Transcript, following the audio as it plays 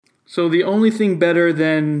So the only thing better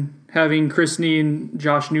than having Chris Nee and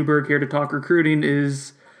Josh Newberg here to talk recruiting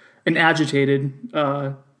is an agitated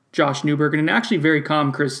Josh Newberg and an actually very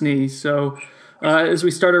calm Chris Nee. So as we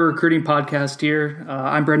start our recruiting podcast here,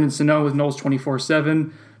 I'm Brendan Sano with Knowles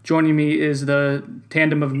 24/7. Joining me is the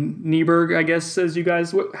tandem of Nieberg, I guess, as you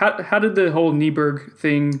guys. How did the whole Nieberg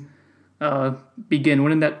thing begin?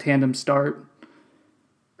 When did that tandem start?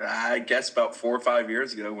 I guess about 4 or 5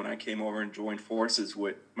 years ago when I came over and joined forces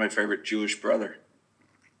with my favorite Jewish brother.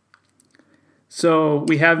 So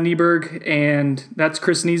we have Nieberg, and that's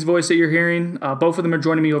Chris Nee's voice that you're hearing. Both of them are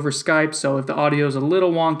joining me over Skype, so if the audio is a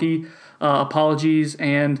little wonky, apologies.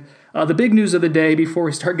 And the big news of the day before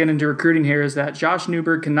we start getting into recruiting here is that Josh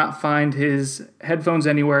Newberg cannot find his headphones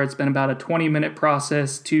anywhere. It's been about a 20-minute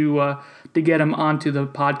process to get him onto the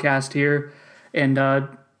podcast here. And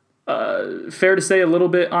fair to say a little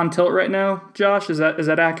bit on tilt right now, Josh? Is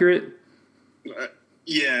that accurate?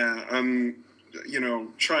 Yeah, I'm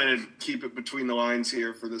trying to keep it between the lines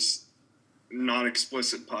here for this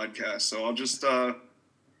non-explicit podcast. So I'll just say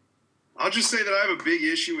that I have a big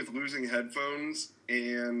issue with losing headphones,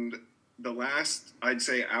 and the last, I'd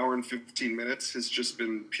say, hour and 15 minutes has just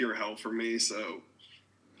been pure hell for me. So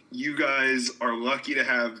you guys are lucky to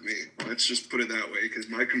have me. Let's just put it that way, because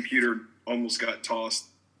my computer almost got tossed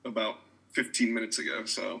about 15 minutes ago.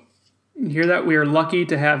 So you hear that? We are lucky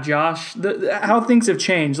to have Josh. How things have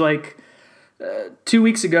changed. Like 2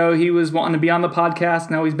 weeks ago, he was wanting to be on the podcast.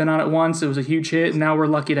 Now he's been on it once. It was a huge hit, and now we're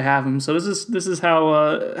lucky to have him. So this is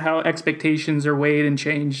how expectations are weighed and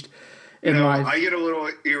changed in life. I get a little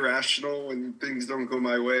irrational when things don't go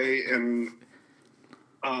my way, and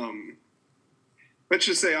let's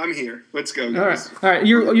just say I'm here. Let's go, guys. All right.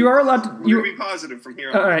 You are allowed to. We're gonna be positive from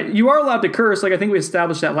here on. All right. You are allowed to curse. Like I think we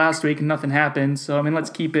established that last week, and nothing happened. So I mean, let's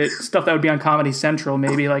keep it stuff that would be on Comedy Central,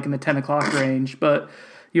 maybe like in the 10 o'clock range. But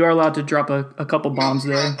you are allowed to drop a couple bombs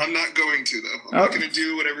there. I'm not going to, though. I'm not going to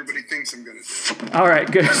do what everybody thinks I'm going to do. All right,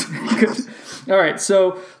 good. All right,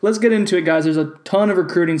 so let's get into it, guys. There's a ton of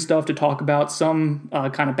recruiting stuff to talk about. Some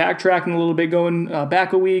kind of backtracking a little bit, going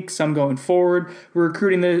back a week. Some going forward. We're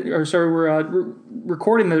recording the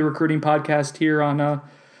recruiting podcast here on.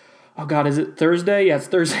 Is it Thursday? Yeah, it's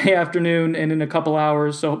Thursday afternoon, and in a couple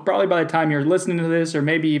hours. So probably by the time you're listening to this, or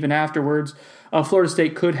maybe even afterwards, Florida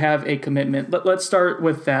State could have a commitment. Let's start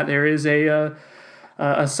with that. There is a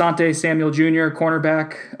Asante Samuel Jr.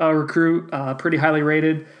 cornerback recruit, pretty highly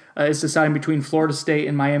rated. Is deciding between Florida State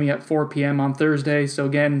and Miami at 4 p.m. on Thursday. So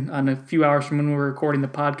again, on a few hours from when we're recording the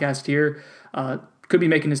podcast here, could be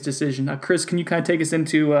making his decision. Chris, can you kind of take us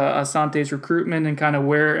into Asante's recruitment and kind of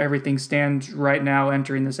where everything stands right now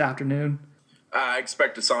entering this afternoon? I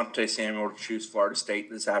expect Asante Samuel to choose Florida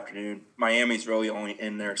State this afternoon. Miami's really only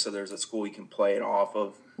in there, so there's a school you can play it off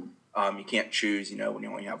of. You can't choose, when you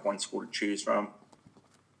only have one school to choose from.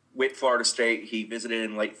 With Florida State, he visited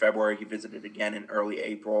in late February. He visited again in early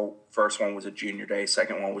April. First one was a junior day.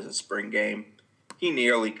 Second one was a spring game. He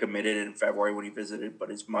nearly committed in February when he visited, but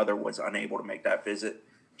his mother was unable to make that visit.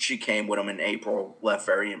 She came with him in April, left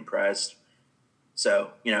very impressed.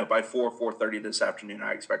 So, by 4:30 this afternoon,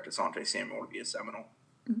 I expect Asante Samuel to be a Seminole.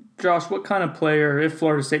 Josh, what kind of player, if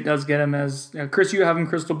Florida State does get him as Chris, you have him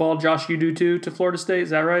crystal ball. Josh, you do too, to Florida State. Is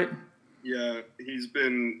that right? Yeah, he's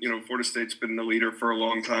been, Florida State's been the leader for a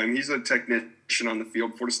long time. He's a technician on the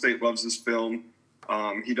field. Florida State loves his film.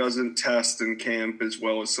 He doesn't test in camp as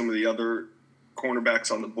well as some of the other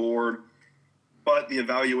cornerbacks on the board, but the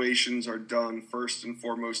evaluations are done first and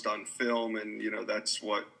foremost on film, and that's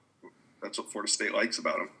what Florida State likes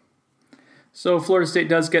about him. So Florida State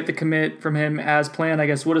does get the commit from him as planned. I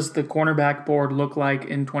guess, what does the cornerback board look like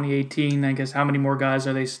in 2018? I guess, how many more guys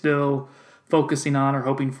are they still focusing on or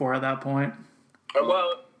hoping for at that point?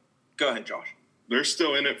 Well, go ahead, Josh. They're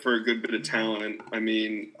still in it for a good bit of talent. I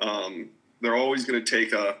mean, they're always going to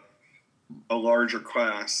take a larger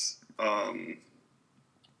class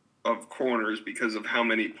of corners because of how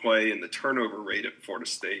many play and the turnover rate at Florida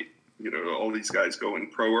State. All these guys go in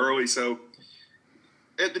pro early. So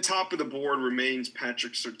at the top of the board remains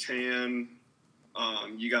Patrick Surtain.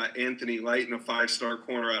 You got Anthony Lighton, a 5-star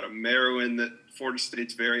corner out of Maryland that Florida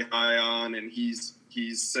State's very high on, and he's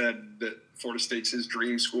said that Florida State's his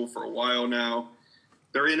dream school for a while now.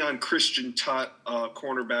 They're in on Christian Tutt,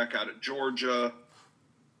 cornerback out of Georgia.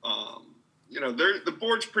 The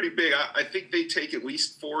board's pretty big. I think they take at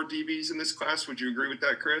least 4 DBs in this class. Would you agree with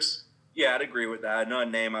that, Chris? Yeah, I'd agree with that. Another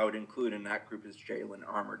name I would include in that group is Jalen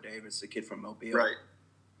Armour-Davis, the kid from Mobile. Right.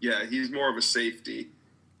 Yeah, he's more of a safety.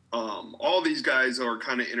 All these guys are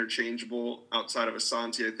kind of interchangeable outside of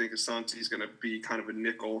Asante. I think Asante's going to be kind of a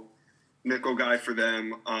nickel guy for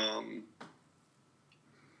them.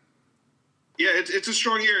 Yeah, it's a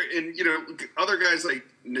strong year. And, other guys like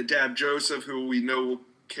Nadab Joseph, who we know will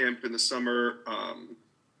camp in the summer,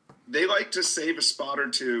 they like to save a spot or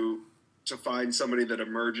two to find somebody that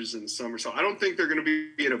emerges in the summer. So I don't think they're going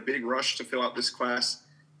to be in a big rush to fill out this class.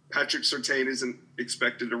 Patrick Surtain isn't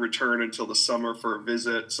expected to return until the summer for a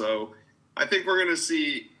visit. So I think we're going to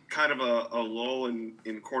see kind of a lull in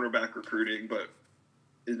cornerback recruiting, but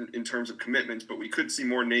in terms of commitments, but we could see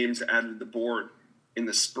more names added to the board in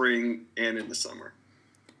the spring and in the summer.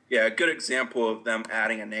 Yeah, a good example of them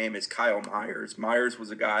adding a name is Kyle Myers. Myers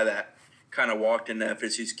was a guy that kind of walked into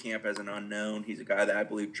FSU's camp as an unknown. He's a guy that I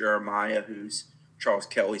believe Jeremiah, who's Charles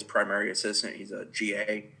Kelly's primary assistant, he's a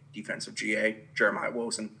GA, defensive GA, Jeremiah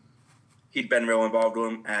Wilson. He'd been real involved with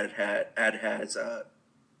him, as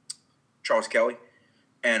Charles Kelly.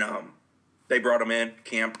 And they brought him in,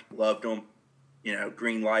 camped, loved him,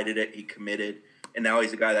 green lighted it, he committed. And now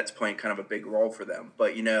he's a guy that's playing kind of a big role for them.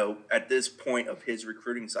 But, at this point of his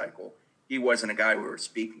recruiting cycle, he wasn't a guy we were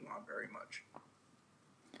speaking on very much.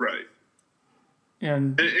 Right.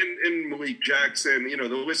 And Malik Jackson,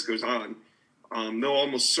 the list goes on. There'll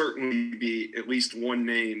almost certainly be at least one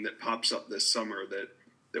name that pops up this summer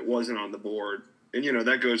that wasn't on the board. And,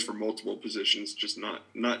 that goes for multiple positions, just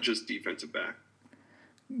not just defensive back.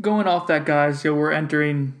 Going off that, guys, we're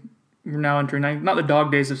now entering not the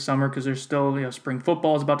dog days of summer because there's still, spring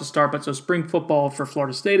football is about to start. But so spring football for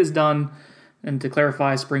Florida State is done. And to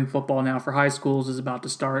clarify, spring football now for high schools is about to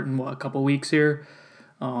start in a couple weeks here.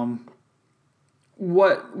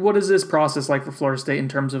 What is this process like for Florida State in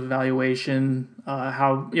terms of evaluation?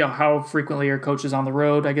 How frequently are coaches on the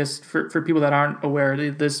road? I guess for people that aren't aware,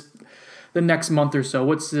 the next month or so,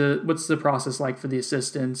 what's the process like for the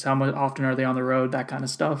assistants? How often are they on the road? That kind of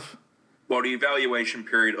stuff. Well, the evaluation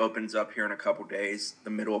period opens up here in a couple days, the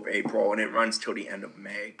middle of April, and it runs till the end of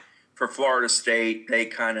May. For Florida State, they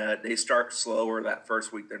start slower that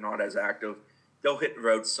first week. They're not as active. They'll hit the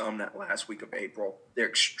road some that last week of April. They're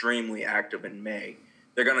extremely active in May.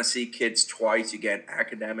 They're going to see kids twice. You get an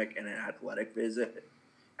academic and an athletic visit.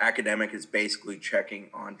 Academic is basically checking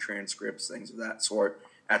on transcripts, things of that sort.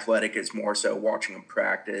 Athletic is more so watching them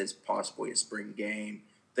practice, possibly a spring game,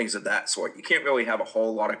 things of that sort. You can't really have a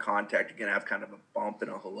whole lot of contact. You're going to have kind of a bump and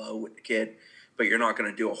a hello with the kid, but you're not going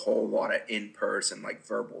to do a whole lot of in-person,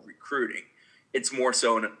 verbal recruiting. It's more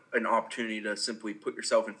so an opportunity to simply put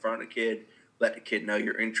yourself in front of the kid, let the kid know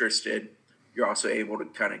you're interested. You're also able to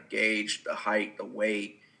kind of gauge the height, the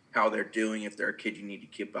weight, how they're doing, if they're a kid you need to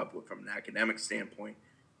keep up with from an academic standpoint,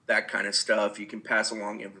 that kind of stuff. You can pass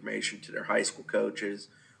along information to their high school coaches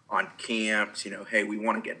on camps. Hey, we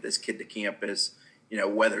want to get this kid to campus,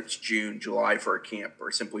 whether it's June, July for a camp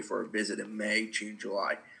or simply for a visit in May, June,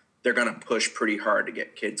 July. They're going to push pretty hard to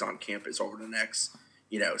get kids on campus over the next,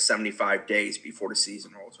 75 days before the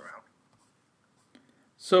season rolls around.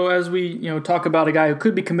 So as we, talk about a guy who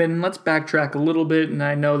could be committing, let's backtrack a little bit. And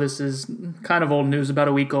I know this is kind of old news, about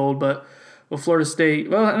a week old, but Florida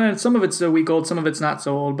State, some of it's a week old, some of it's not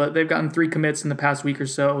so old, but they've gotten 3 commits in the past week or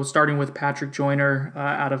so, starting with Patrick Joyner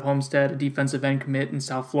out of Homestead, a defensive end commit in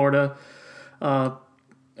South Florida,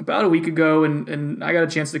 about a week ago. And I got a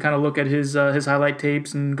chance to kind of look at his highlight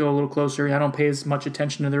tapes and go a little closer. I don't pay as much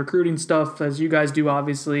attention to the recruiting stuff as you guys do,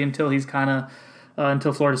 obviously, until he's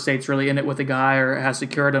until Florida State's really in it with a guy or has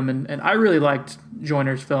secured him. And I really liked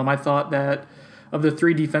Joyner's film. I thought that of the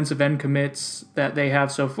 3 defensive end commits that they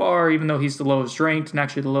have so far, even though he's the lowest ranked and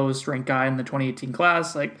actually the lowest ranked guy in the 2018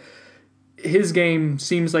 class, his game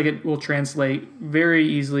seems like it will translate very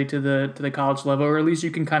easily to the college level, or at least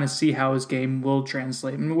you can kind of see how his game will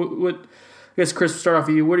translate. And what I guess, Chris, we'll start off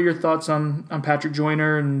with you. What are your thoughts on Patrick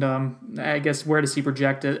Joyner, and I guess where does he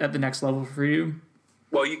project at the next level for you?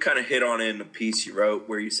 Well, you kind of hit on it in the piece you wrote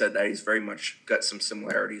where you said that he's very much got some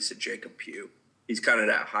similarities to Jacob Pugh. He's kind of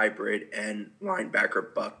that hybrid and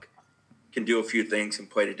linebacker buck, can do a few things and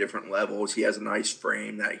play to different levels. He has a nice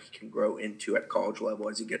frame that he can grow into at college level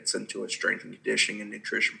as he gets into a strength and conditioning and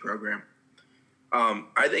nutrition program.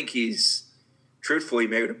 I think he's truthfully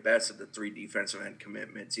maybe the best of the 3 defensive end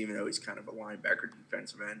commitments, even though he's kind of a linebacker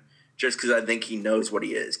defensive end, just because I think he knows what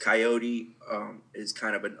he is. Coyote is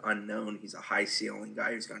kind of an unknown. He's a high ceiling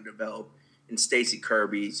guy who's going to develop. And Stacy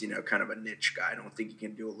Kirby's, kind of a niche guy. I don't think he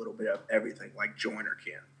can do a little bit of everything like Joyner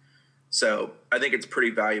can. So I think it's a pretty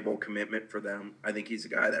valuable commitment for them. I think he's a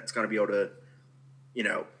guy that's going to be able to,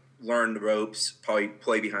 learn the ropes, probably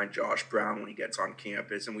play behind Josh Brown when he gets on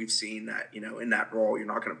campus. And we've seen that, in that role, you're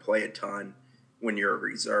not going to play a ton when you're a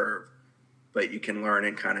reserve, but you can learn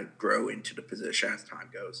and kind of grow into the position as time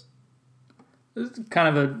goes. This is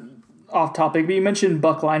kind of a off topic, but you mentioned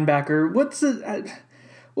buck linebacker.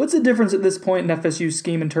 What What's the difference at this point in FSU's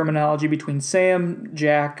scheme and terminology between Sam,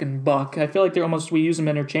 Jack, and Buck? I feel like we use them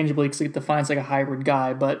interchangeably because it defines like a hybrid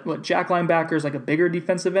guy. But what, Jack linebacker is like a bigger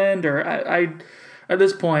defensive end, or I at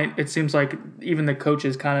this point it seems like even the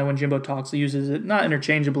coaches kind of when Jimbo talks he uses it not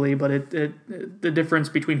interchangeably, but the difference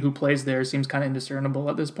between who plays there seems kind of indiscernible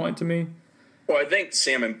at this point to me. Well, I think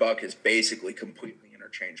Sam and Buck is basically completely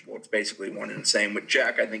interchangeable. It's basically one and the same. With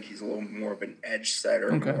Jack, I think he's a little more of an edge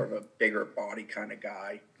setter, more of a bigger body kind of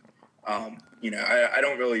guy. I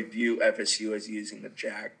don't really view FSU as using the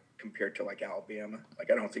Jack compared to like Alabama. Like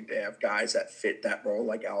I don't think they have guys that fit that role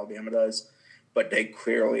like Alabama does, but they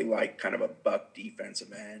clearly like kind of a Buck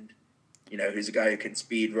defensive end. Who's a guy who can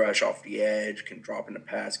speed rush off the edge, can drop into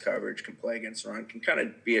pass coverage, can play against the run, can kind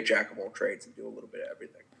of be a jack of all trades and do a little bit of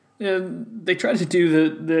everything. Yeah, they tried to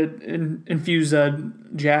do infuse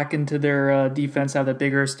Jack into their defense, have that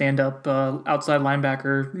bigger stand-up outside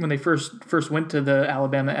linebacker when they first went to the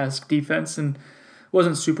Alabama-esque defense and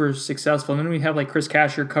wasn't super successful. And then we have like Chris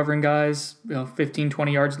Casher covering guys 15,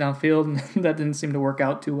 20 yards downfield, and that didn't seem to work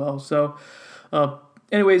out too well. So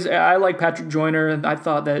anyways, I like Patrick Joyner, and I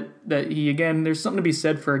thought that he, again, there's something to be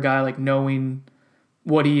said for a guy like knowing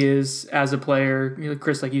what he is as a player.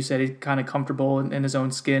 Chris, like you said, he's kind of comfortable in his own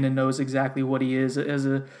skin and knows exactly what he is as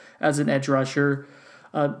an edge rusher.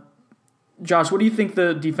 Josh, what do you think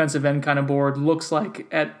the defensive end kind of board looks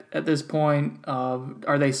like at this point?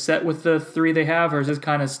 Are they set with the three they have, or is this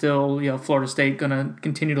kind of still Florida State going to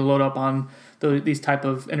continue to load up on these type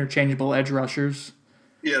of interchangeable edge rushers?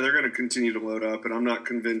 Yeah, they're going to continue to load up, and I'm not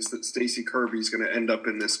convinced that Stacey Kirby's going to end up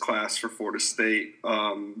in this class for Florida State.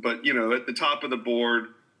 But, at the top of the board,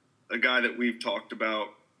 a guy that we've talked about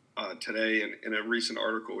today in a recent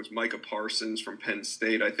article was Micah Parsons from Penn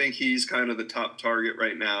State. I think he's kind of the top target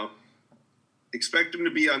right now. Expect him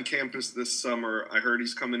to be on campus this summer. I heard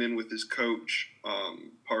he's coming in with his coach.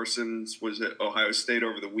 Parsons was at Ohio State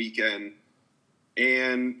over the weekend.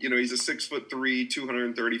 And, he's a 6'3",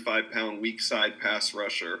 235-pound weak side pass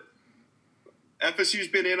rusher. FSU's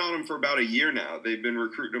been in on him for about a year now. They've been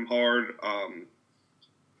recruiting him hard.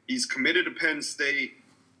 He's committed to Penn State,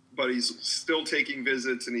 but he's still taking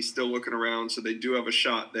visits and he's still looking around, so they do have a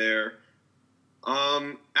shot there.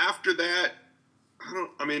 After that,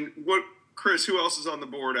 Chris, who else is on the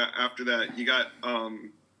board after that? You got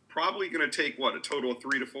probably going to take, a total of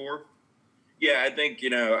 3 to 4? Yeah, I think,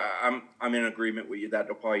 I'm in agreement with you that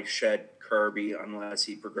they'll probably shed Kirby unless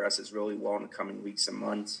he progresses really well in the coming weeks and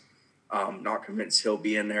months. Not convinced he'll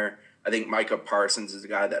be in there. I think Micah Parsons is a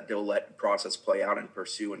guy that they'll let the process play out and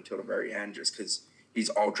pursue until the very end just because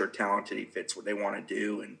he's ultra talented. He fits what they want to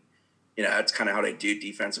do. And, that's kind of how they do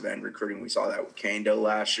defensive end recruiting. We saw that with Kando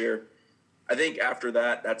last year. I think after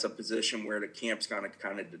that, that's a position where the camp's going to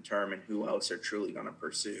kind of determine who else they're truly going to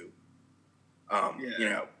pursue.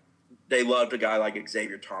 They loved a guy like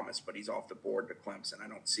Xavier Thomas, but he's off the board to Clemson. I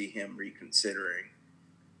don't see him reconsidering.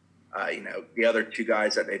 The other two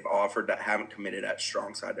guys that they've offered that haven't committed at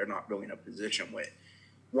strong side, they're not really in a position with.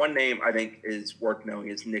 One name I think is worth knowing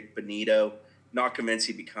is Nick Bonito. Not convinced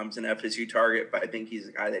he becomes an FSU target, but I think he's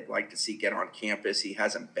a guy they'd like to see get on campus. He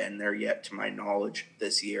hasn't been there yet, to my knowledge,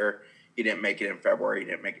 this year. He didn't make it in February. He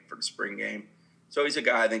didn't make it for the spring game. So he's a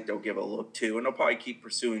guy I think they'll give a look to, and they'll probably keep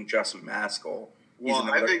pursuing Justin Maskell.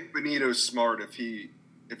 I think Benito's smart if he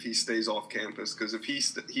stays off campus, because if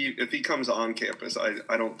he comes on campus,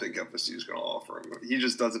 I don't think FSU is going to offer him. He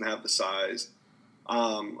just doesn't have the size.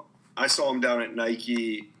 I saw him down at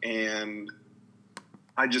Nike, and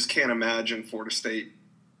I just can't imagine Florida State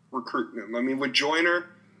recruiting him. I mean, with Joyner,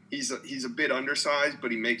 he's a bit undersized,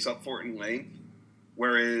 but he makes up for it in length,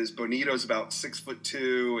 whereas Bonito's about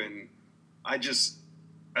 6'2", and I just.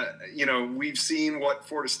 We've seen what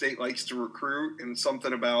Florida State likes to recruit, and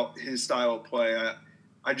something about his style of play.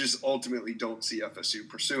 I just ultimately don't see FSU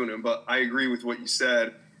pursuing him. But I agree with what you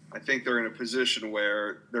said. I think they're in a position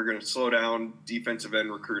where they're going to slow down defensive end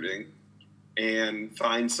recruiting and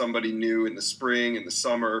find somebody new in the spring and the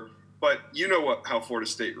summer. But how Florida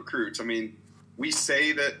State recruits. I mean, we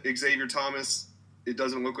say that Xavier Thomas, it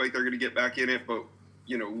doesn't look like they're going to get back in it, but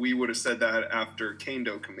we would have said that after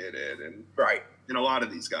Kando committed and right. And a lot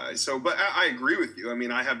of these guys. So, but I agree with you. I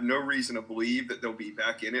mean, I have no reason to believe that they'll be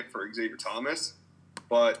back in it for Xavier Thomas,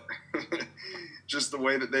 but just the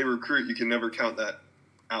way that they recruit, you can never count that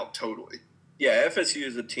out totally. Yeah, FSU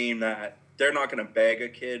is a team that they're not going to beg a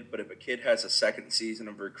kid, but if a kid has a second season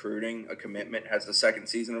of recruiting, a commitment has a second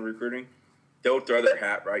season of recruiting, they'll throw their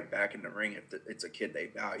hat right back in the ring if it's a kid they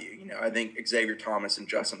value. I think Xavier Thomas and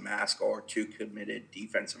Justin Maskell are two committed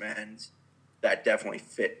defensive ends that definitely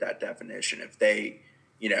fit that definition. If they,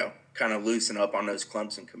 kind of loosen up on those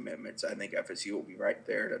Clemson commitments, I think FSU will be right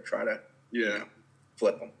there to try to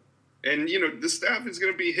flip them. And, the staff is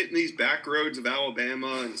going to be hitting these back roads of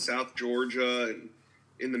Alabama and South Georgia and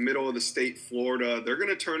in the middle of the state, Florida. They're going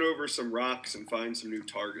to turn over some rocks and find some new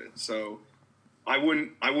targets. So I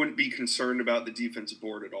wouldn't be concerned about the defensive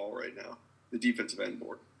board at all right now, the defensive end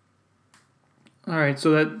board. All right,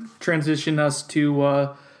 so that transitioned us to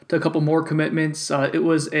a couple more commitments. It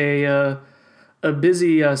was a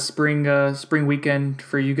busy spring weekend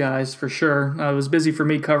for you guys, for sure. It was busy for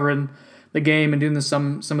me covering the game and doing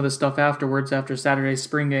some of the stuff afterwards after Saturday's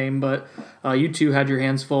spring game, but you two had your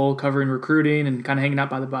hands full covering recruiting and kind of hanging out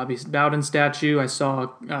by the Bobby Bowden statue. I saw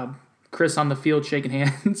Chris on the field shaking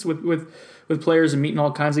hands with players and meeting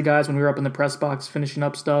all kinds of guys when we were up in the press box finishing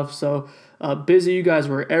up stuff. So busy, you guys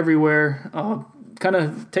were everywhere. Kind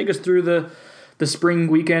of take us through the spring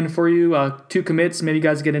weekend for you. 2 commits, maybe you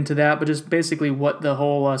guys get into that, but just basically what the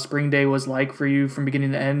whole spring day was like for you from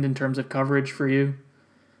beginning to end in terms of coverage for you.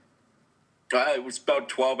 It was about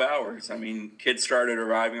 12 hours. I mean, kids started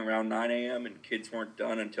arriving around 9 a.m. and kids weren't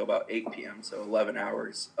done until about 8 p.m. So 11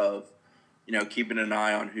 hours of, keeping an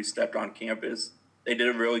eye on who stepped on campus. They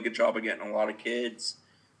did a really good job of getting a lot of kids.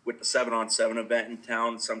 With the 7-on-7 event in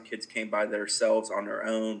town, some kids came by themselves on their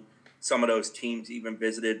own. Some of those teams even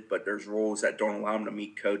visited, but there's rules that don't allow them to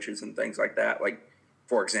meet coaches and things like that. Like,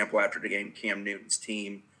 for example, after the game, Cam Newton's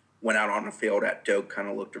team went out on the field at Doak, kind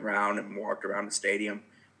of looked around and walked around the stadium,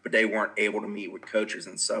 but they weren't able to meet with coaches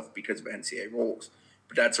and stuff because of NCAA rules.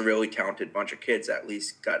 But that's a really talented bunch of kids that at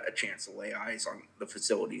least got a chance to lay eyes on the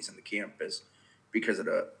facilities and the campus because of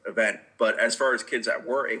the event. But as far as kids that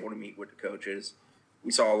were able to meet with the coaches,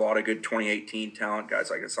 we saw a lot of good 2018 talent, guys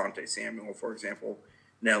like Asante Samuel, for example,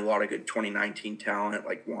 and then a lot of good 2019 talent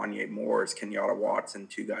like Wanya Morris, Kenyatta Watson,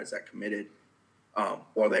 2 guys that committed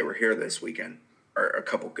while they were here this weekend are a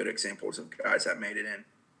couple good examples of guys that made it in.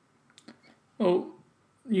 Oh,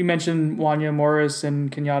 you mentioned Wanya Morris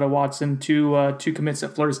and Kenyatta Watson, two commits that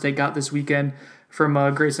Florida State got this weekend from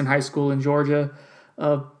Grayson High School in Georgia.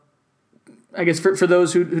 I guess for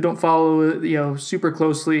those who don't follow super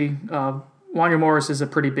closely, Wanya Morris is a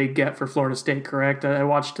pretty big get for Florida State, correct? I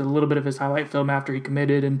watched a little bit of his highlight film after he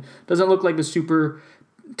committed, and doesn't look like the super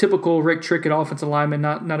typical Rick Trickett offensive lineman.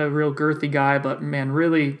 Not a real girthy guy, but man,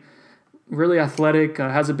 really athletic.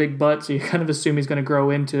 Has a big butt, so you kind of assume he's going to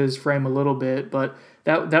grow into his frame a little bit. But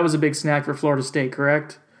that was a big snack for Florida State,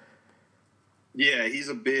 correct? Yeah, he's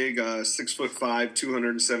a big 6'5",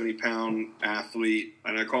 270-pound athlete,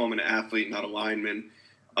 and I call him an athlete, not a lineman.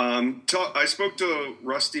 I spoke to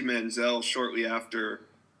Rusty Manziel shortly after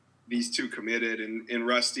these 2 committed, and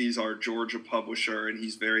Rusty's our Georgia publisher, and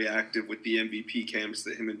he's very active with the MVP camps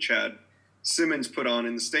that him and Chad Simmons put on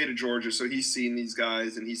in the state of Georgia. So he's seen these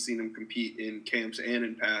guys, and he's seen them compete in camps and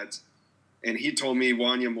in pads. And he told me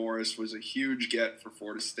Wanya Morris was a huge get for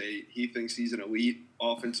Florida State. He thinks he's an elite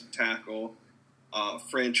offensive tackle,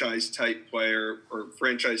 franchise-type player, or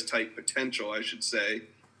franchise-type potential, I should say.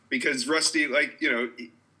 Because Rusty,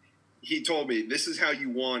 he told me this is how you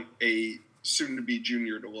want a soon-to-be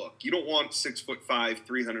junior to look. You don't want 6'5",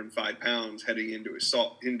 305 pounds heading into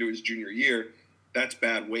his junior year. That's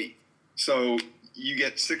bad weight. So you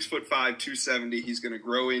get 6'5", 270. He's going to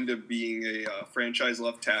grow into being a franchise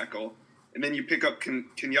left tackle, and then you pick up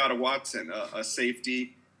Kenyatta Watson, a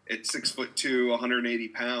safety at 6'2", 180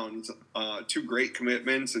 pounds. 2 great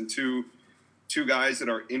commitments and two guys that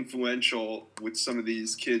are influential with some of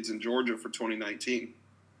these kids in Georgia for 2019.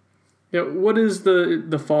 Yeah, what is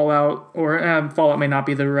the fallout, or fallout may not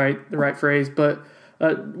be the right phrase, but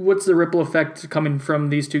what's the ripple effect coming from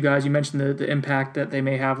these 2 guys? You mentioned the impact that they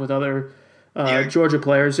may have with other Georgia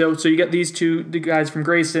players. So you get the guys from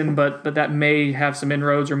Grayson, but that may have some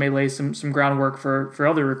inroads or may lay some groundwork for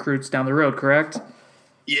other recruits down the road, correct?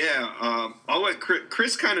 Yeah, I'll let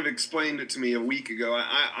Chris kind of explained it to me a week ago.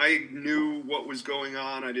 I knew what was going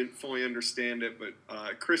on. I didn't fully understand it, but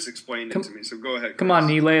Chris explained it to me. So go ahead, Chris. Come on,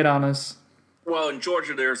 Nee, lay it on us. Well, in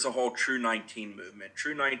Georgia, there's a whole True 19 movement.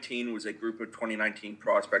 True 19 was a group of 2019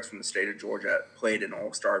 prospects from the state of Georgia that played an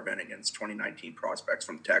all-star event against 2019 prospects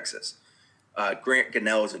from Texas. Grant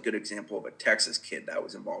Gunnell is a good example of a Texas kid that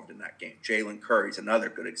was involved in that game. Jalen Curry is another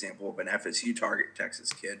good example of an FSU target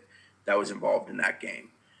Texas kid that was involved in that game.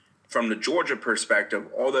 From the Georgia perspective,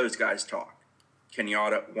 all those guys talk.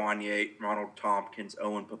 Kenyatta, Wanya, Ronald Tompkins,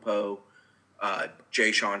 Owen Popo,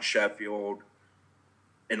 Jay Sean Sheffield,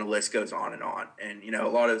 and the list goes on and on. And, a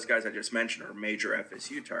lot of those guys I just mentioned are major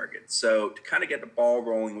FSU targets. So to kind of get the ball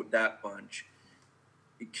rolling with that bunch,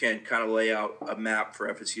 you can kind of lay out a map for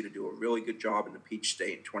FSU to do a really good job in the Peach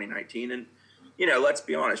State in 2019. And, let's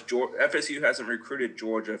be honest, FSU hasn't recruited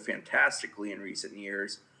Georgia fantastically in recent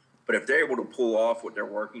years. But if they're able to pull off what they're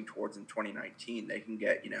working towards in 2019, they can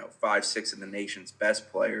get, 5, 6 of the nation's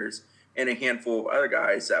best players and a handful of other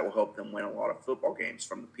guys that will help them win a lot of football games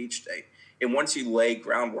from the Peach State. And once you lay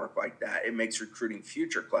groundwork like that, it makes recruiting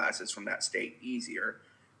future classes from that state easier.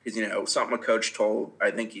 Because, something a coach told,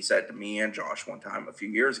 I think he said to me and Josh one time a few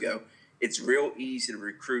years ago, it's real easy to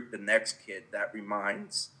recruit the next kid that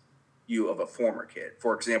reminds you of a former kid.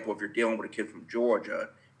 For example, if you're dealing with a kid from Georgia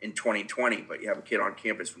in 2020, but you have a kid on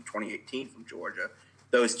campus from 2018 from Georgia,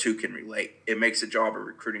 those two can relate. It makes the job of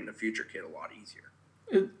recruiting the future kid a lot easier.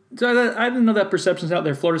 So I didn't know that perception's out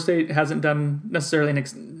there. Florida State hasn't done necessarily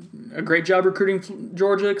a great job recruiting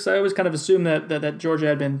Georgia, because I always kind of assumed that Georgia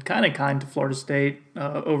had been kind of kind to Florida State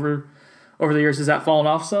over the years. Has that fallen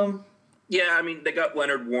off some? Yeah, they got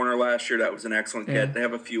Leonard Warner last year. That was an excellent kid. Yeah. They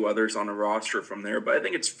have a few others on the roster from there, but I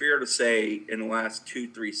think it's fair to say in the last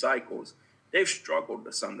 2-3 cycles, they've struggled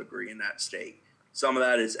to some degree in that state. Some of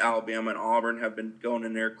that is Alabama and Auburn have been going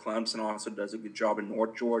in there. Clemson also does a good job in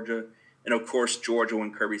North Georgia. And, of course, Georgia,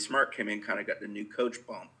 when Kirby Smart came in, kind of got the new coach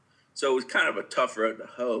bump. So it was kind of a tough road to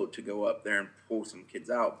hoe to go up there and pull some kids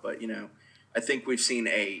out. But, I think we've seen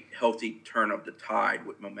a healthy turn of the tide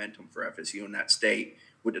with momentum for FSU in that state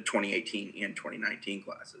with the 2018 and 2019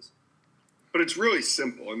 classes. But it's really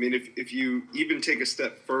simple. If you even take a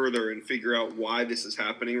step further and figure out why this is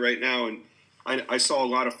happening right now, and I saw a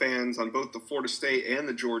lot of fans on both the Florida State and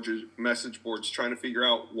the Georgia message boards trying to figure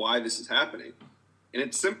out why this is happening. And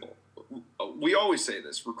it's simple. We always say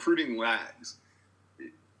this, recruiting lags.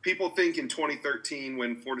 People think in 2013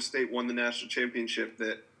 when Florida State won the national championship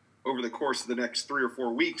that over the course of the next 3 or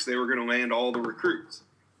 4 weeks they were going to land all the recruits.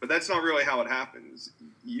 But that's not really how it happens.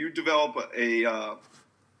 You develop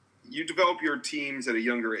your teams at a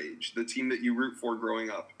younger age, the team that you root for growing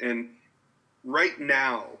up. And right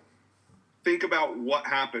now, think about what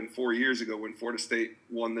happened 4 years ago when Florida State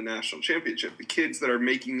won the national championship. The kids that are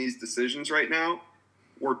making these decisions right now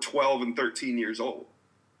were 12 and 13 years old.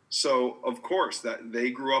 So, of course, that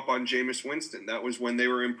they grew up on Jameis Winston. That was when they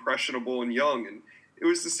were impressionable and young. And it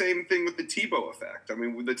was the same thing with the Tebow effect. The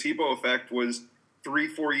Tebow effect was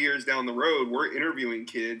 3-4 years down the road. We're interviewing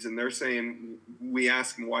kids, and they're saying, we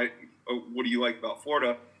ask them, why? Oh, what do you like about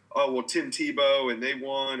Florida? Oh, well, Tim Tebow, and they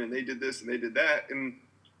won, and they did this, and they did that. And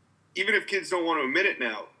even if kids don't want to admit it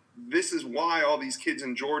now, this is why all these kids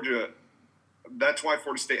in Georgia, that's why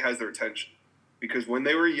Florida State has their attention. Because when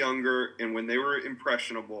they were younger and when they were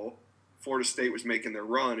impressionable, Florida State was making their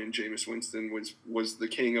run, and Jameis Winston was the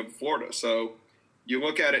king of Florida. So you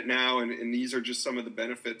look at it now, and these are just some of the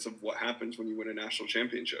benefits of what happens when you win a national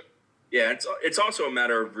championship. Yeah, it's also a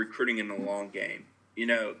matter of recruiting in the long game.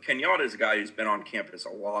 Kenyatta is a guy who's been on campus a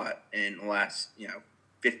lot in the last,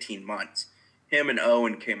 15 months. Him and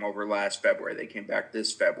Owen came over last February. They came back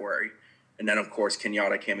this February. And then, of course,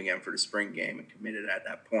 Kenyatta came again for the spring game and committed at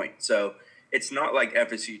that point. So it's not like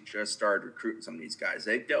FSU just started recruiting some of these guys.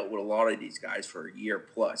 They've dealt with a lot of these guys for a year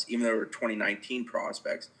plus. Even though they're 2019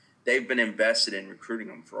 prospects, they've been invested in recruiting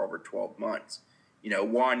them for over 12 months.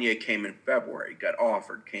 Wanya came in February, got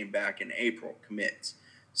offered, came back in April, commits.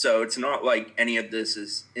 So it's not like any of this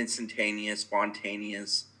is instantaneous,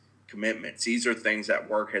 spontaneous commitments. These are things that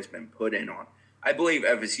work has been put in on. I believe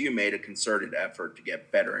FSU made a concerted effort to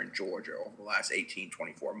get better in Georgia over the last 18,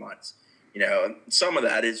 24 months. Some of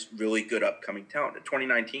that is really good upcoming talent. The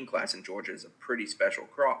 2019 class in Georgia is a pretty special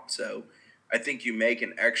crop. So I think you make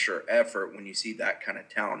an extra effort when you see that kind of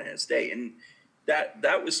talent in a state. And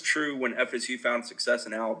that was true when FSU found success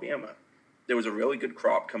in Alabama. There was a really good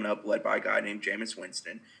crop coming up led by a guy named Jameis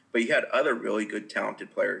Winston, but you had other really good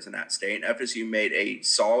talented players in that state. And FSU made a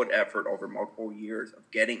solid effort over multiple years of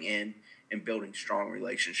getting in and building strong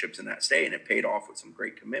relationships in that state. And it paid off with some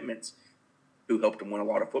great commitments who helped them win a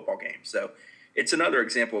lot of football games. So it's another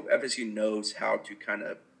example of FSU knows how to kind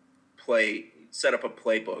of set up a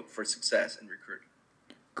playbook for success in recruiting.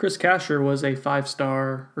 Chris Casher was a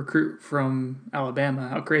 5-star recruit from Alabama.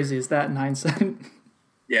 How crazy is that in hindsight?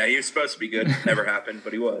 Yeah, he was supposed to be good. Never happened,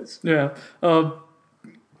 but he was. Yeah. I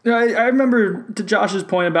remember, to Josh's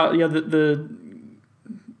point about the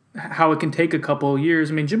how it can take a couple of years.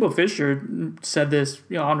 Jimbo Fisher said this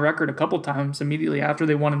on record a couple times immediately after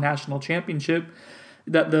they won a national championship,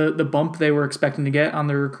 that the bump they were expecting to get on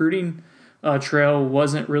the recruiting trail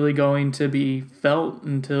wasn't really going to be felt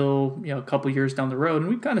until a couple years down the road. And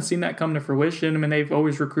we've kind of seen that come to fruition. They've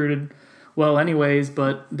always recruited well anyways,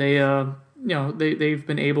 but they've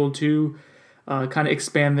been able to kind of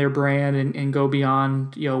expand their brand and go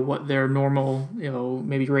beyond what their normal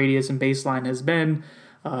maybe radius and baseline has been.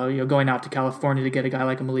 going out to California to get a guy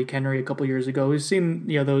like a Malik Henry a couple years ago. We've seen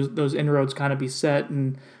those inroads kind of be set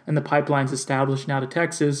and the pipelines established now to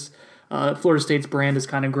Texas. Florida State's brand has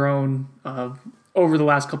kind of grown over the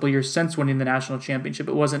last couple of years since winning the national championship.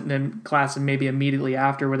 It wasn't in class and maybe immediately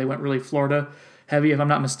after where they went really Florida heavy. If I'm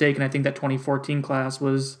not mistaken, I think that 2014 class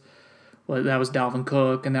was Dalvin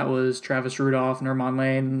Cook, and that was Travis Rudolph and Ermon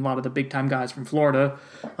Lane and a lot of the big-time guys from Florida.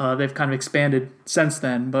 They've kind of expanded since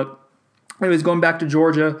then. But anyways, going back to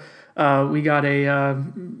Georgia, we got a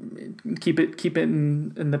keep it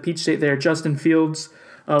in the Peach State there. Justin Fields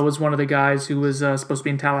was one of the guys who was supposed to be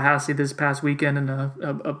in Tallahassee this past weekend, and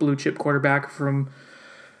a blue-chip quarterback from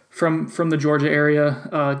the Georgia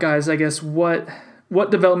area. Guys, I guess what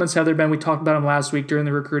developments have there been? We talked about them last week during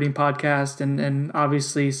the recruiting podcast, and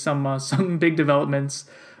obviously some big developments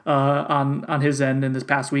on his end in this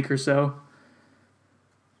past week or so.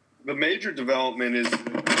 The major development is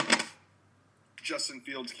Justin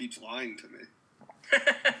Fields keeps lying to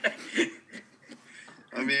me.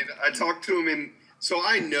 I mean, I talked to him, so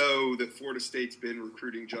I know that Florida State's been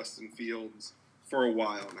recruiting Justin Fields for a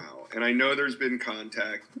while now, and I know there's been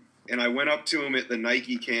contact. And I went up to him at the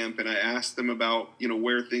Nike camp, and I asked him about,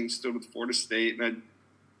 where things stood with Florida State, and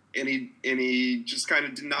he just kind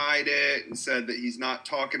of denied it and said that he's not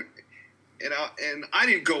talking. And I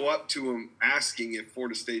didn't go up to him asking if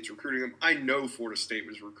Florida State's recruiting him. I know Florida State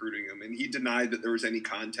was recruiting him, and he denied that there was any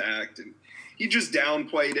contact, and he just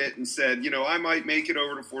downplayed it and said, I might make it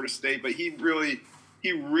over to Florida State, but he really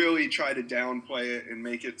tried to downplay it and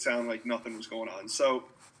make it sound like nothing was going on. So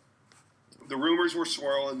the rumors were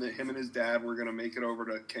swirling that him and his dad were going to make it over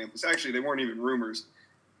to campus. Actually, they weren't even rumors.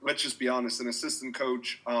 Let's just be honest. An assistant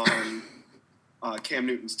coach on Cam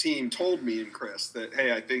Newton's team told me and Chris that,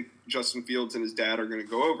 hey, I think Justin Fields and his dad are going to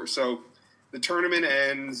go over. So the tournament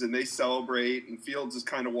ends and they celebrate, and Fields is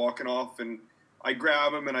kind of walking off, and I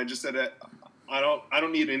grab him and I just said, I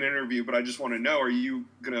don't need an interview, but I just want to know, are you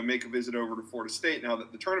going to make a visit over to Florida State now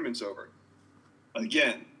that the tournament's over?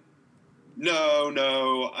 Again.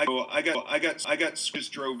 No. I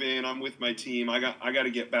just drove in. I'm with my team. I got to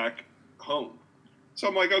get back home. So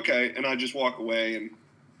I'm like, okay, and I just walk away. And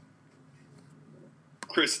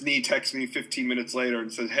Chris Nee texts me 15 minutes later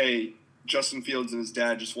and says, hey, Justin Fields and his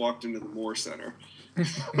dad just walked into the Moore Center.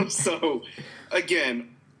 So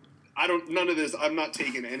again, none of this. I'm not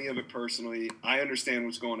taking any of it personally. I understand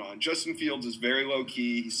what's going on. Justin Fields is very low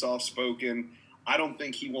key. He's soft spoken. I don't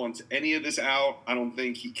think he wants any of this out. I don't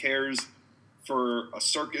think he cares for a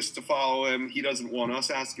circus to follow him. He doesn't want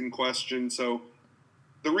us asking questions. So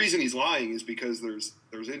the reason he's lying is because there's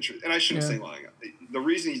interest. And I shouldn't say lying. The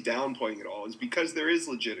reason he's downplaying it all is because there is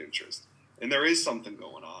legit interest and there is something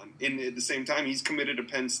going on. And at the same time, he's committed to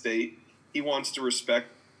Penn State. He wants to respect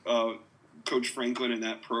Coach Franklin in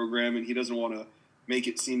that program, and he doesn't want to make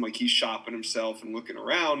it seem like he's shopping himself and looking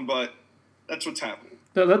around, but that's what's happening.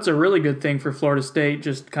 That's a really good thing for Florida State,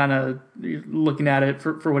 just kind of looking at it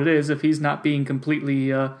for what it is. If he's not being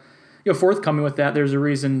completely forthcoming with that, there's a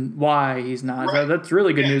reason why he's not. Right. That's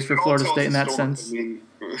really good news for Florida State in that sense. I mean,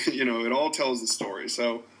 it all tells the story.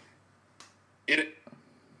 So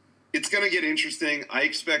it's going to get interesting. I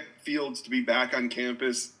expect Fields to be back on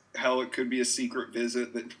campus. Hell, it could be a secret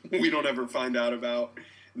visit that we don't ever find out about,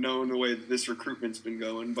 knowing the way that this recruitment's been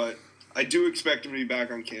going. But I do expect him to be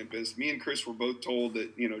back on campus. Me and Chris were both told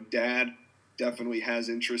that, Dad definitely has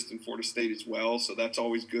interest in Florida State as well. So that's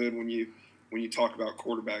always good when you talk about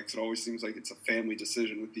quarterbacks. It always seems like it's a family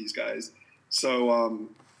decision with these guys. So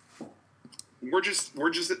we're just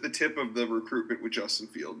at the tip of the recruitment with Justin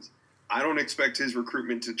Fields. I don't expect his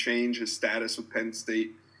recruitment to change, his status with Penn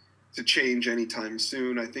State to change anytime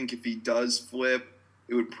soon. I think if he does flip,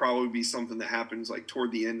 it would probably be something that happens like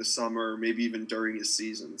toward the end of summer, maybe even during his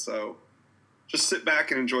season. So just sit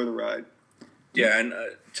back and enjoy the ride. Yeah, and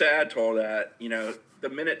to add to all that, the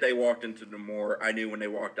minute they walked into the Moore, I knew when they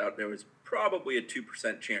walked out there was probably a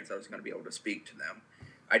 2% chance I was going to be able to speak to them.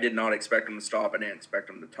 I did not expect them to stop. I didn't expect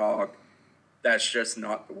them to talk. That's just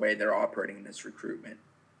not the way they're operating in this recruitment.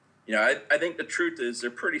 I think the truth is they're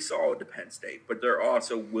pretty solid to Penn State, but they're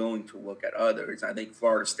also willing to look at others. I think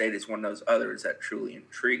Florida State is one of those others that truly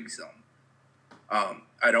intrigues them.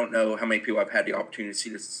 I don't know how many people have had the opportunity to see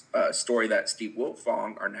this story that Steve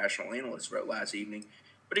Wiltfong, our national analyst, wrote last evening,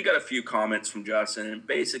 but he got a few comments from Justin, and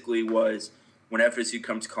basically was when FSU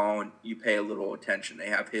comes calling, you pay a little attention. They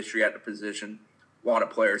have history at the position. A lot of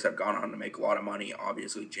players have gone on to make a lot of money.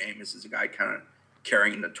 Obviously, Jameis is a guy kind of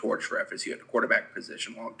carrying the torch for FSU at the quarterback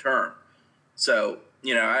position long term. So,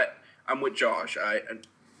 I'm with Josh.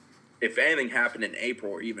 If anything happened in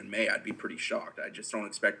April or even May, I'd be pretty shocked. I just don't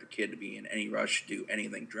expect the kid to be in any rush to do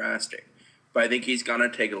anything drastic. But I think he's going to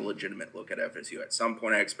take a legitimate look at FSU. At some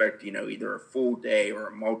point, I expect, either a full day or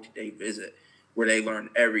a multi-day visit where they learn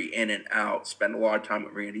every in and out, spend a lot of time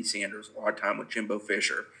with Randy Sanders, a lot of time with Jimbo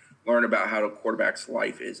Fisher, learn about how the quarterback's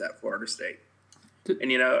life is at Florida State.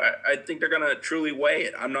 And, I think they're going to truly weigh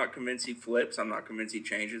it. I'm not convinced he flips. I'm not convinced he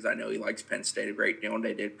changes. I know he likes Penn State a great deal, and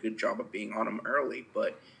they did a good job of being on him early.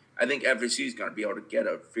 But I think FSU is going to be able to get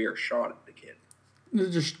a fair shot at the kid.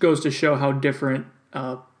 It just goes to show how different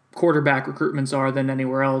quarterback recruitments are than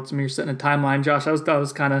anywhere else. I mean, you're setting a timeline, Josh. That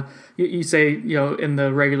was kind of, you say, in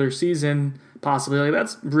the regular season, possibly, like,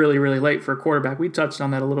 that's really, really late for a quarterback. We touched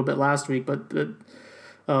on that a little bit last week, but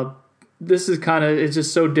this is it's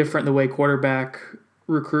just so different the way quarterback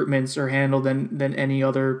recruitments are handled than any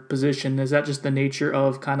other position. Is that just the nature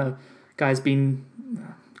of kind of guys being,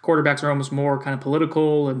 quarterbacks are almost more kind of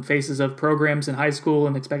political and faces of programs in high school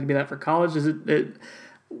and expect to be that for college?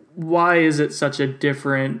 Why is it such a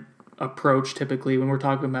different approach typically when we're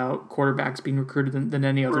talking about quarterbacks being recruited than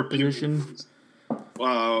any other position?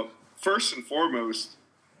 First and foremost,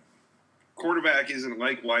 quarterback isn't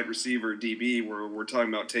like wide receiver, DB, where we're talking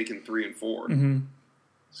about taking 3 and 4. Mm-hmm.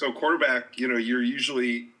 So quarterback, you're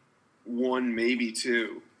usually 1, maybe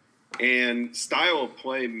 2. And style of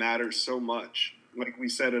play matters so much. Like we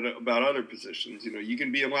said about other positions, you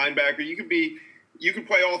can be a linebacker, you can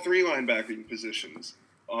play all 3 linebacking positions.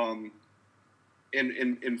 And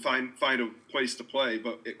find a place to play.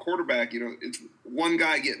 But at quarterback, it's one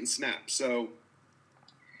guy getting snaps. So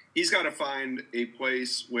he's got to find a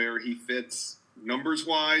place where he fits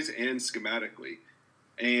numbers-wise and schematically.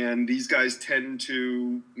 And these guys tend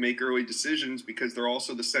to make early decisions because they're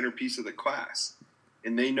also the centerpiece of the class.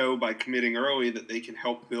 And they know by committing early that they can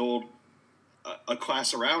help build a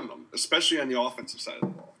class around them, especially on the offensive side of the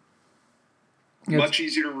ball. Much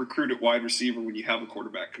easier to recruit at wide receiver when you have a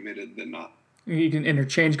quarterback committed than not. You can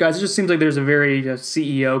interchange guys. It just seems like there's a very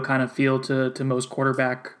CEO kind of feel to most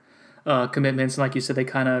quarterback commitments. And like you said, they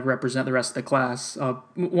kind of represent the rest of the class.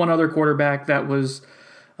 One other quarterback that was,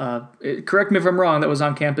 correct me if I'm wrong, that was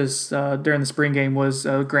on campus during the spring game was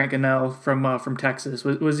Grant Gunnell from Texas.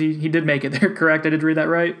 Was he did make it there, correct? I did read that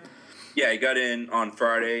right? Yeah, he got in on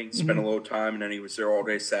Friday, spent a little time, and then he was there all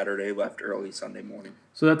day Saturday, left early Sunday morning.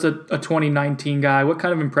 So that's a 2019 guy. What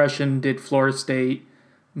kind of impression did Florida State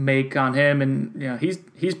make on him? And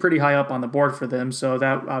he's pretty high up on the board for them, so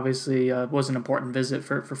that obviously was an important visit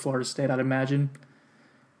for Florida State, I'd imagine.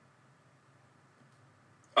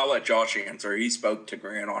 I'll let Josh answer. He spoke to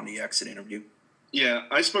Grant on the exit interview. Yeah,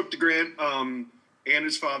 I spoke to Grant and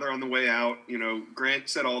his father on the way out. Grant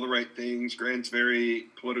said all the right things. Grant's very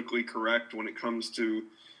politically correct when it comes to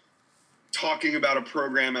talking about a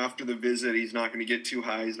program after the visit. He's not going to get too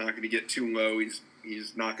high. He's not going to get too low.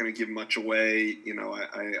 He's not going to give much away.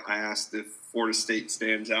 I asked if Florida State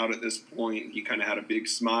stands out at this point. He kind of had a big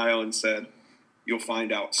smile and said, "You'll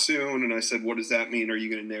find out soon." And I said, "What does that mean? Are you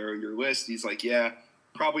going to narrow your list?" He's like, "Yeah,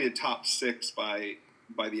 probably a top 6 by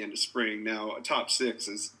the end of spring." Now, a top 6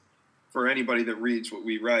 is, for anybody that reads what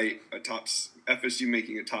we write, FSU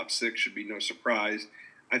making a top 6 should be no surprise.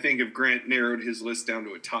 I think if Grant narrowed his list down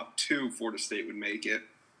to a top 2, Florida State would make it,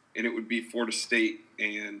 and it would be Florida State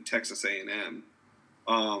and Texas A&M.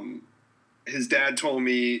 His dad told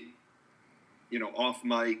me, off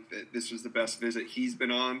mic, that this was the best visit he's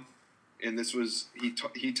been on, and this was he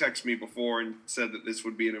texted me before and said that this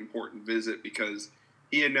would be an important visit because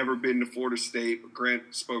he had never been to Florida State, but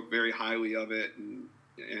Grant spoke very highly of it, and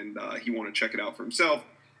he wanted to check it out for himself.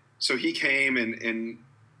 So he came, and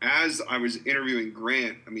as I was interviewing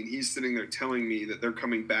Grant, he's sitting there telling me that they're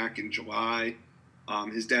coming back in July.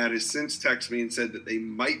 His dad has since texted me and said that they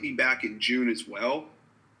might be back in June as well.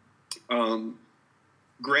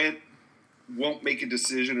 Grant won't make a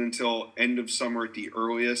decision until end of summer at the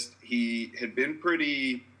earliest. He had been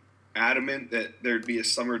pretty adamant that there'd be a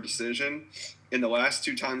summer decision. In the last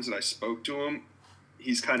 2 times that I spoke to him,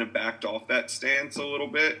 he's kind of backed off that stance a little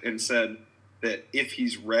bit and said that if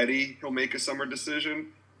he's ready, he'll make a summer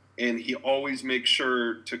decision. And he always makes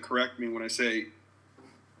sure to correct me when I say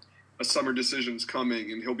a summer decision's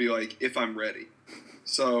coming, and he'll be like, "If I'm ready."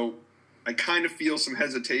 So I kind of feel some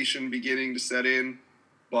hesitation beginning to set in,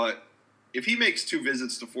 but if he makes 2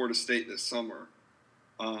 visits to Florida State this summer,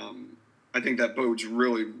 I think that bodes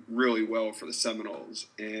really, really well for the Seminoles.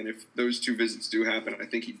 And if those 2 visits do happen, I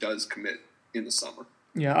think he does commit in the summer.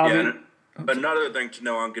 But another thing to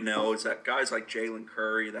know on Gunnell is that guys like Jalen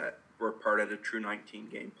Curry that were part of the True 19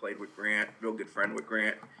 game, played with Grant, real good friend with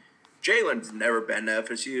Grant. Jalen's never been to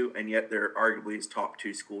FSU, and yet they're arguably his top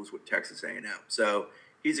 2 schools with Texas A&M. So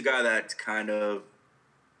he's a guy that's kind of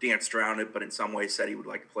danced around it, but in some ways said he would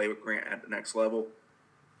like to play with Grant at the next level.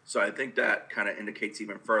 So I think that kind of indicates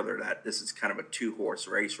even further that this is kind of a 2-horse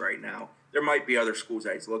race right now. There might be other schools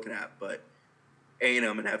that he's looking at, but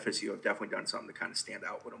A&M and FSU have definitely done something to kind of stand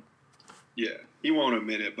out with him. Yeah, he won't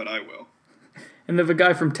admit it, but I will. And if a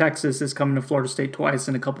guy from Texas is coming to Florida State twice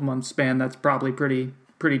in a couple months span, that's probably pretty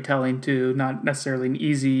telling too. Not necessarily an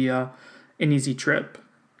easy trip.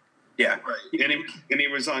 Yeah, right. And he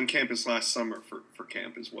was on campus last summer for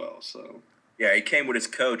camp as well. So yeah, he came with his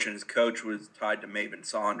coach, and his coach was tied to Maven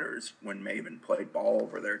Saunders when Maven played ball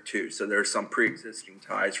over there too. So there's some pre-existing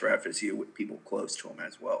ties for FSU with people close to him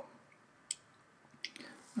as well.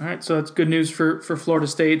 All right, so that's good news for Florida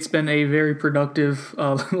State. It's been a very productive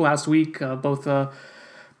last week. Both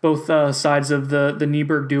sides of the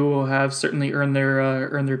Nieberg duo have certainly earned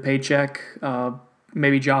their paycheck.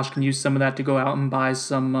 Maybe Josh can use some of that to go out and buy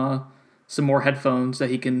some more headphones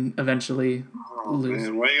that he can eventually lose.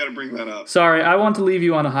 Man, why you got to bring that up? Sorry, I want to leave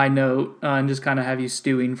you on a high note and just kind of have you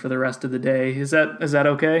stewing for the rest of the day. Is that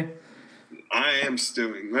okay? I am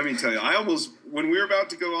stewing. Let me tell you, when we were about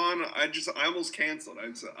to go on, I almost canceled.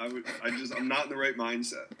 I'm not in the right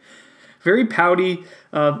mindset. Very pouty.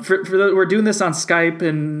 We're doing this on Skype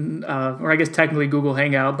and or I guess technically Google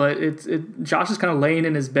Hangout, but Josh is kind of laying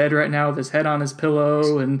in his bed right now with his head on his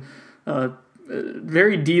pillow and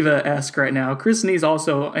very diva-esque right now. Chris Nee's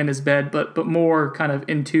also in his bed, but more kind of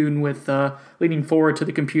in tune with leaning forward to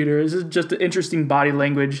the computer. This is just an interesting body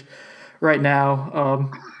language right now.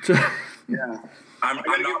 Yeah.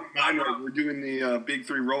 We're doing the Big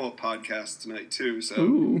 3 Roll-Up podcast tonight, too. So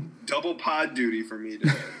Ooh. Double pod duty for me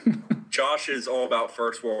today. Josh is all about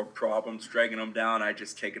first world problems, dragging them down. I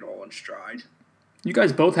just take it all in stride. You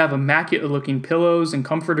guys both have immaculate-looking pillows and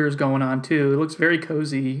comforters going on, too. It looks very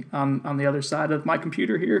cozy on the other side of my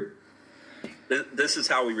computer here. This is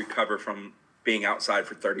how we recover from being outside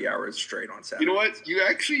for 30 hours straight on Saturday. You know what? You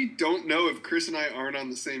actually don't know if Chris and I aren't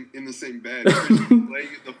in the same bed. Chris laying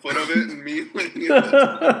at the foot of it and me laying at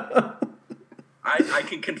the I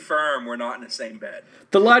can confirm we're not in the same bed.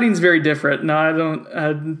 The lighting's very different. No, I don't.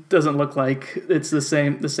 It doesn't look like it's the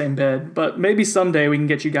same bed. But maybe someday we can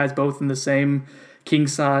get you guys both in the same king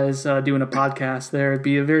size doing a podcast. There, it'd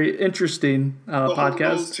be a very interesting podcast. The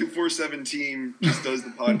whole 247 team just does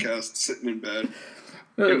the podcast sitting in bed.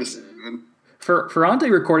 Ferrante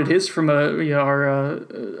recorded his from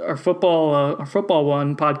our football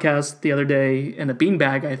one podcast the other day in a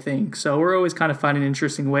beanbag, I think. So we're always kind of finding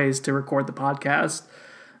interesting ways to record the podcast.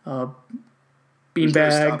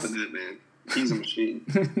 Beanbags. Stopping that, man. He's a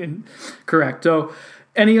machine. Correct. So,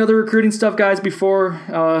 any other recruiting stuff, guys? Before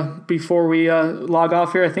we log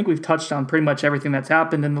off here, I think we've touched on pretty much everything that's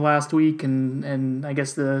happened in the last week, and I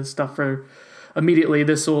guess the stuff for. Immediately,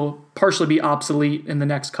 this will partially be obsolete in the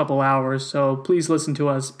next couple hours, so please listen to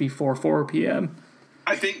us before 4 p.m.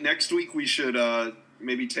 I think next week we should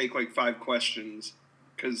maybe take like 5 questions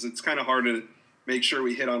because it's kind of hard to make sure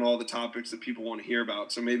we hit on all the topics that people want to hear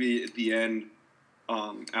about. So maybe at the end,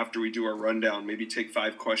 after we do our rundown, maybe take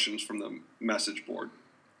 5 questions from the message board.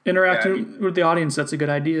 Interacting with the audience, that's a good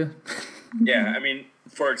idea. Yeah, I mean,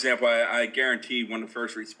 for example, I guarantee one of the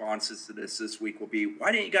first responses to this week will be,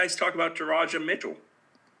 why didn't you guys talk about Taraja Mitchell?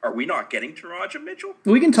 Are we not getting Taraja Mitchell?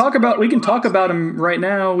 We can talk about him right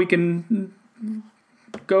now. We can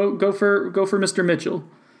go for Mr. Mitchell.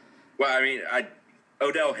 Well, I mean,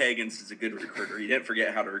 Odell Higgins is a good recruiter. He didn't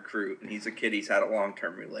forget how to recruit, and he's a kid he's had a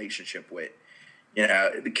long-term relationship with. You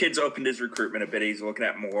know, the kid's opened his recruitment a bit. He's looking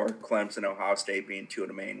at more, Clemson, Ohio State being 2 of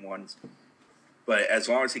the main ones. But as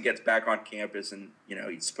long as he gets back on campus and, you know,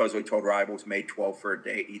 he supposedly told Rivals May 12th for a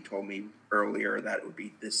date. He told me earlier that it would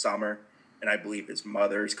be this summer, and I believe his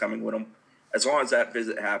mother is coming with him. As long as that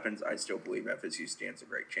visit happens, I still believe FSU stands a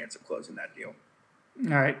great chance of closing that deal.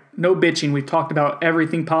 All right. No bitching. We've talked about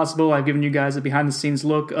everything possible. I've given you guys a behind-the-scenes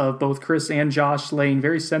look of both Chris and Josh laying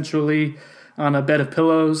very centrally on a bed of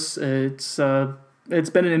pillows. It's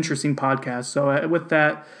been an interesting podcast. So with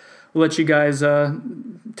that, we'll let you guys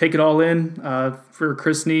take it all in. For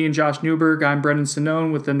Chris Nee and Josh Newberg, I'm Brendan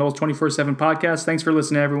Sinone with the Noles 24/7 podcast. Thanks for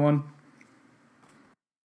listening, everyone.